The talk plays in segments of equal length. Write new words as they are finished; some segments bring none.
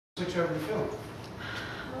Switch over to film?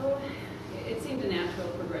 Oh, it seemed a natural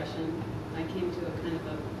progression. I came to a kind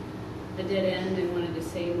of a dead end and wanted to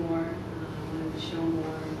say more. I wanted to show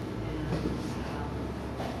more.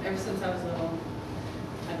 And ever since I was little,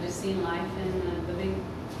 I've just seen life in the big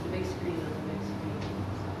screen, on the big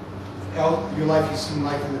screen. All your life, you've seen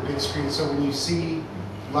life in the big screen. So when you see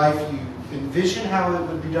life, you envision how it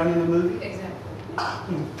would be done in a movie?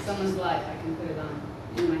 Exactly. Someone's life, I can put it on.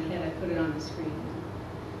 In my head, I put it on the screen.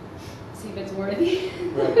 See if it's worthy.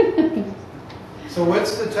 Right. So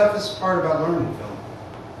what's the toughest part about learning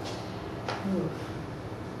film?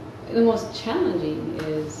 The most challenging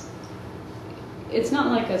is, it's not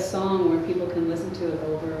like a song where people can listen to it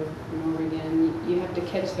over and over again. You have to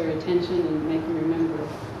catch their attention and make them remember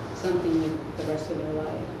something the rest of their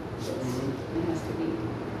life. It has to be,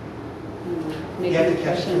 make You have an to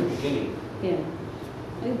catch it from impression. the beginning.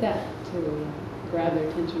 Yeah, like that too. Grab their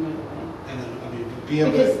attention right away. And then, I mean, be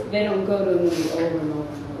able Because to... they don't go to a movie over and over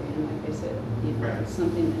and over again, like I said. You know, Right. It's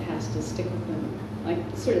something that has to stick with them. Like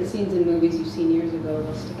certain scenes in movies you've seen years ago,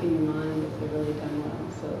 they'll stick in your mind if they're really done well.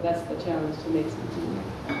 So that's the challenge, to make something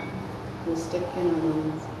that will stick in our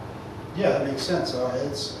minds. Yeah, that makes sense. So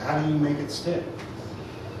it's, how do you make it stick?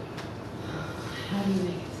 How do you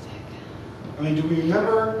make it stick? I mean, do we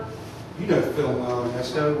remember, you know film well,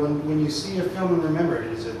 Ernesto, when you see a film and remember it,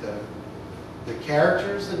 is it the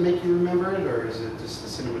characters that make you remember it, or is it just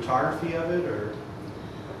the cinematography of it, or?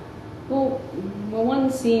 Well, one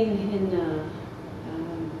scene in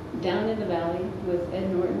Down in the Valley with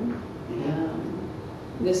Ed Norton,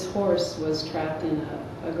 this horse was trapped in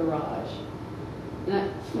a garage.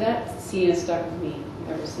 And that scene has stuck with me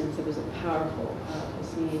ever since. It was a powerful, powerful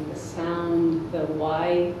scene. The sound, the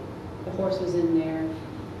why the horse was in there,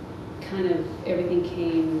 kind of everything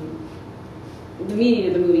came, the meaning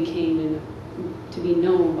of the movie came in to be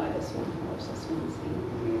known by this one horse, this one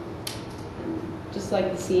scene. And just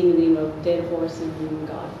like the scene in the Dead Horse in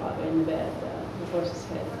Godfather in the bed, the horse's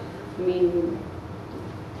head. I mean,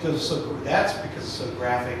 Because that's because it's so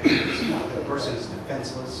graphic. The person is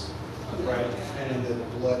defenseless, right? And then the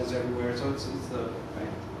blood is everywhere. So it's the right?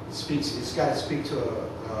 It speaks. It's got to speak to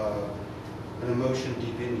an emotion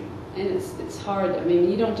deep in you. and it's hard. I mean,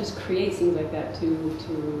 you don't just create scenes like that to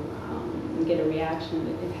get a reaction.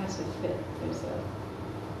 It has to fit. There's a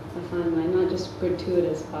fine line, not just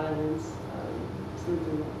gratuitous violence,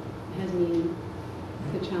 something that has meaning.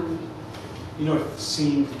 It's a challenge. You know, a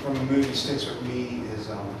scene from a movie sticks with me is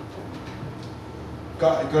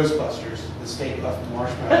Ghostbusters, the Stay Puft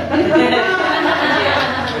Marshmallow.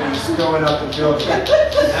 And he's going up the building.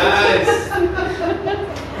 Nice!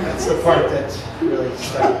 That's the part that really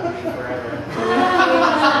stuck with me forever.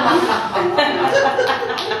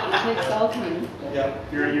 It takes all time. Yep.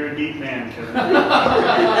 You're a deep man, Kevin.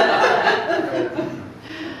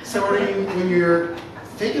 So when you're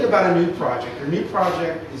thinking about a new project, your new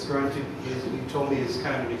project is going to, you told me, is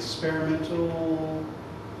kind of an experimental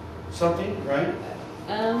something, right?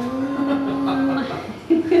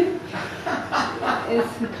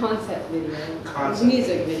 It's a concept video. Concept. It's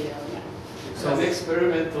music video, yeah. So An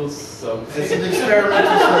experimental something. it's an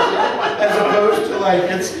experimental something, as opposed to like,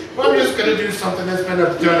 I'm just going to do something that's been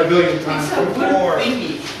done a billion times before.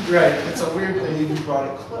 Right, it's a weird thing. You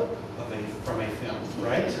brought a clip from a film,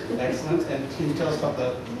 right? Excellent. And can you tell us about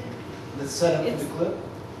the setup of the clip?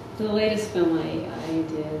 The latest film I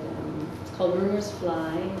did, it's called Rumors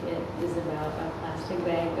Fly. It is about a plastic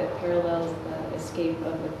bag that parallels the escape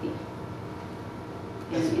of a thief.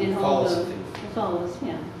 It follows a thief. It follows,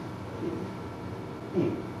 yeah.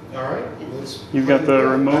 All right. Yeah. Let's You've got the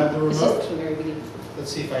remote. The It's just remote. the very beginning.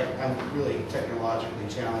 Let's see if I'm really technologically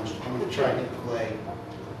challenged. I'm going to try and hit play.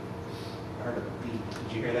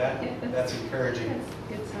 Did you hear that? Yeah, That's encouraging.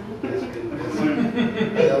 That's good sign. That's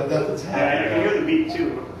good. That's I can hear the beat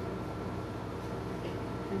too.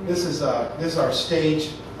 This is our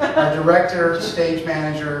stage, our director, stage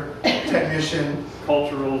manager, technician,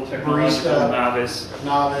 Cultural, technological barista,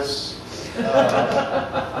 novice.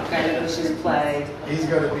 Kind of pushes play. He's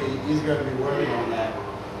going to be working on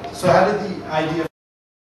that. So how did the idea